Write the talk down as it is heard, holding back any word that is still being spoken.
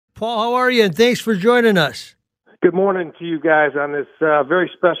Paul, how are you? And thanks for joining us. Good morning to you guys on this very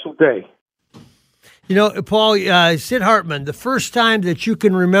special day. You know, Paul, Sid Hartman, the first time that you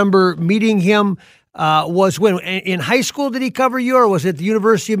can remember meeting him was when? In high school did he cover you, or was it at the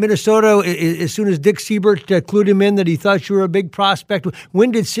University of Minnesota as soon as Dick Siebert clued him in that he thought you were a big prospect?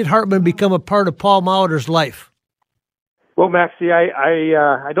 When did Sid Hartman become a part of Paul Molitor's life? Well, Maxie,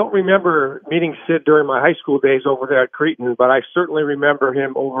 I don't remember meeting Sid during my high school days over there at Cretin, but I certainly remember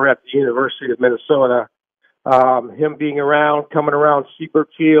him over at the University of Minnesota, him being around, coming around Siebert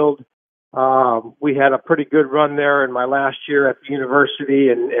Field. We had a pretty good run there in my last year at the university,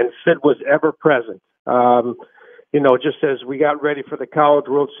 and Sid was ever present. Just as we got ready for the College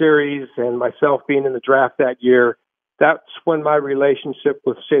World Series and myself being in the draft that year, that's when my relationship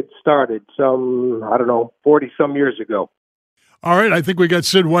with Sid started, 40-some years ago. All right, I think we got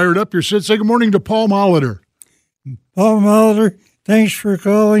Sid wired up here. Sid, say good morning to Paul Molitor. Paul Molitor, thanks for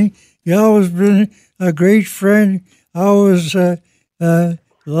calling. You always been a great friend. I always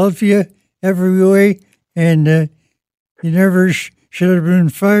love you every way, and you never should have been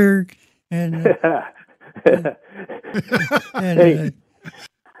fired. And, I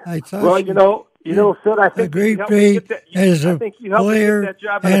thought Sid, I think a great day as a player get that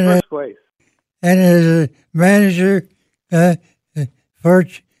job in the first place, and as a manager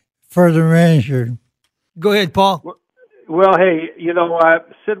for the manager. Go ahead, Paul. Well, hey,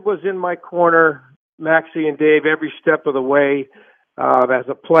 Sid was in my corner, Maxie and Dave, every step of the way. As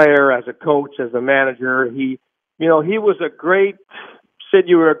a player, as a coach, as a manager, he was Sid,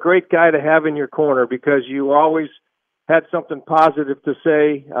 you were a great guy to have in your corner because you always had something positive to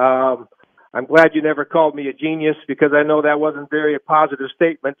say. I'm glad you never called me a genius because I know that wasn't very a positive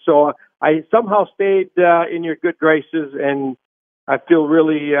statement. So I somehow stayed in your good graces, and I feel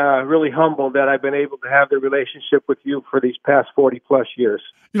really humbled that I've been able to have the relationship with you for these past 40-plus years.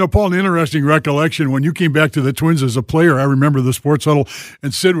 Paul, an interesting recollection. When you came back to the Twins as a player, I remember the Sports Huddle,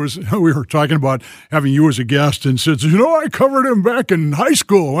 and we were talking about having you as a guest, and Sid said, I covered him back in high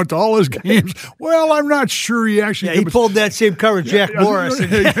school, went to all his games. Well, I'm not sure he actually... Yeah, he pulled that same cover, Jack Morris.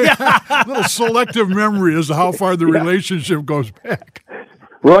 Little selective memory as to how far the relationship goes back.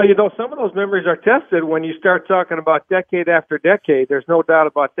 Well, some of those memories are tested when you start talking about decade after decade. There's no doubt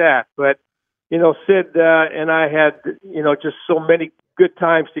about that. But, Sid and I had, just so many good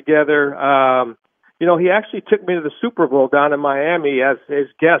times together. He actually took me to the Super Bowl down in Miami as his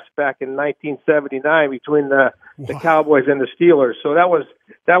guest back in 1979 between the Cowboys and the Steelers. So that was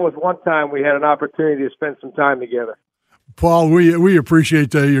one time we had an opportunity to spend some time together. Paul, we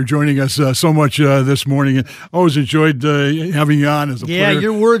appreciate your joining us so much this morning. And always enjoyed having you on as a player. Yeah,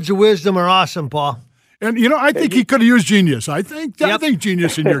 your words of wisdom are awesome, Paul. And, I think he could have used genius. I think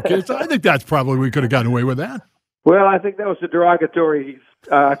genius in your case. I think that's probably we could have gotten away with that. Well, I think that was a derogatory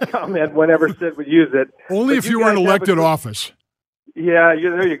comment whenever Sid would use it. Only if you were in elected office. Yeah,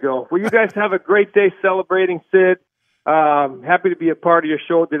 there you go. Well, you guys have a great day celebrating Sid. Happy to be a part of your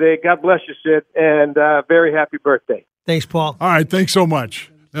show today. God bless you, Sid, and very happy birthday. Thanks, Paul. All right, thanks so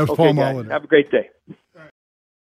much. That was Paul Molitor. Have a great day.